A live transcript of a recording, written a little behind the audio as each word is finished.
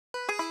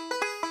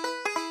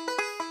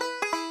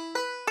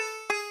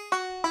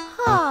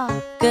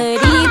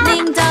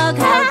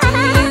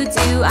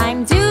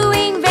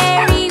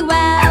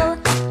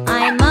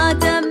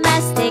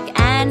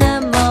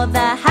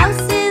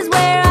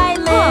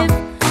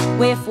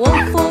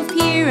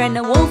and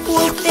a wolf,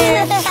 wolf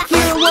there.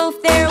 Here a wolf,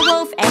 there a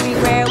wolf,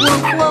 everywhere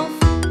wolf, wolf.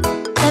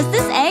 Does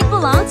this egg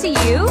belong to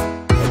you?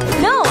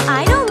 No,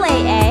 I don't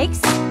lay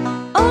eggs.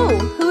 Oh,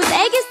 whose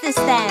egg is this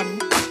then?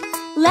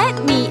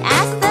 Let me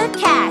ask the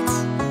cat.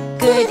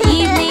 Good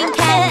evening,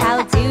 cat,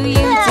 how do you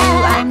do?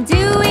 I'm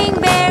doing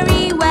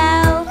very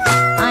well.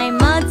 I'm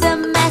a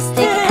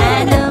domestic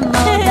animal.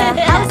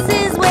 The house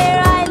is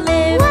where I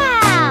live.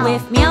 Wow!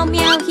 With meow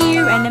meow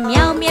here and a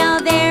meow meow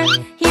there.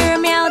 Here a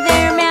meow,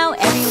 there a meow,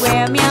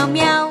 everywhere meow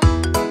meow.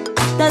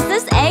 Does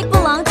this egg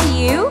belong to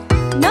you?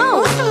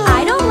 No,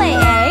 I don't lay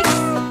eggs.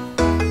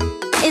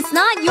 It's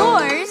not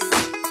yours.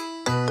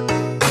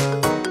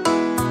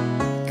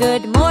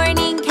 Good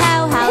morning,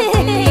 cow, how do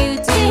you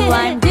do?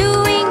 I'm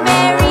doing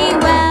very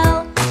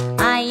well.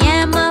 I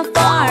am a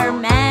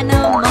farm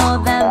animal.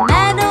 The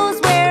meadow's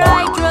where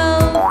I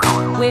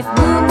drove. With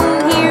moo moo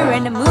here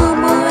and a moo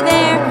moo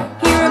there.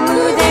 Here a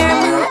moo, there a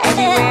moo,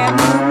 everywhere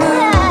moo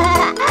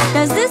moo.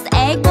 Does this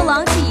egg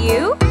belong to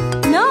you?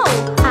 No,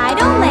 I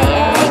don't lay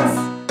eggs.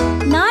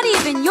 Not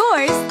even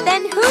yours,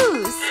 then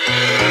whose?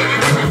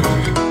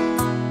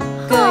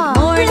 Good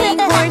morning,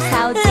 horse,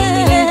 how do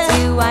you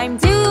do? I'm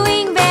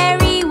doing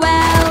very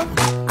well.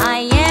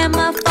 I am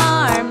a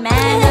farm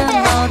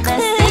animal. The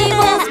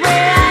stable's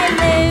where I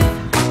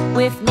live.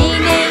 With neigh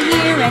neigh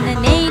here and a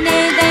neigh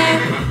neigh there.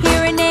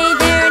 Here a neigh,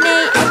 there a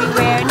neigh,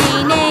 everywhere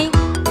neigh neigh.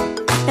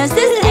 Does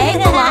this egg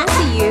belong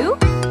to you?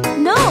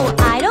 No,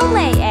 I don't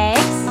lay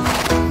eggs.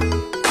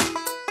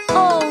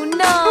 Oh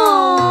no!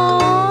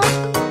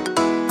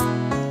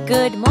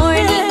 Good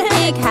morning,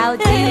 pig, how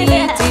do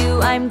you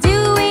do? I'm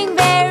doing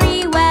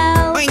very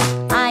well.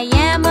 I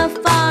am a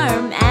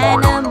farm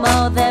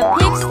animal. The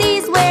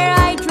pigsty's where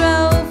I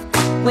drove.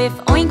 With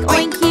oink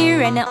oink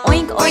here and an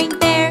oink oink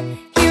there.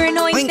 Here an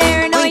oink,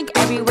 there an oink,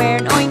 everywhere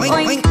an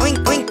oink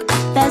oink.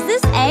 Does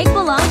this egg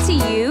belong to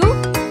you?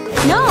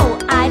 No,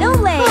 I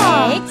don't lay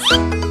eggs.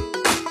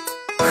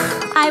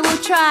 I will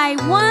try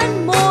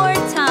one more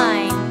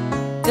time.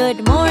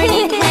 Good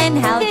morning, hen,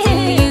 how do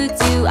you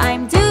do?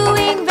 I'm doing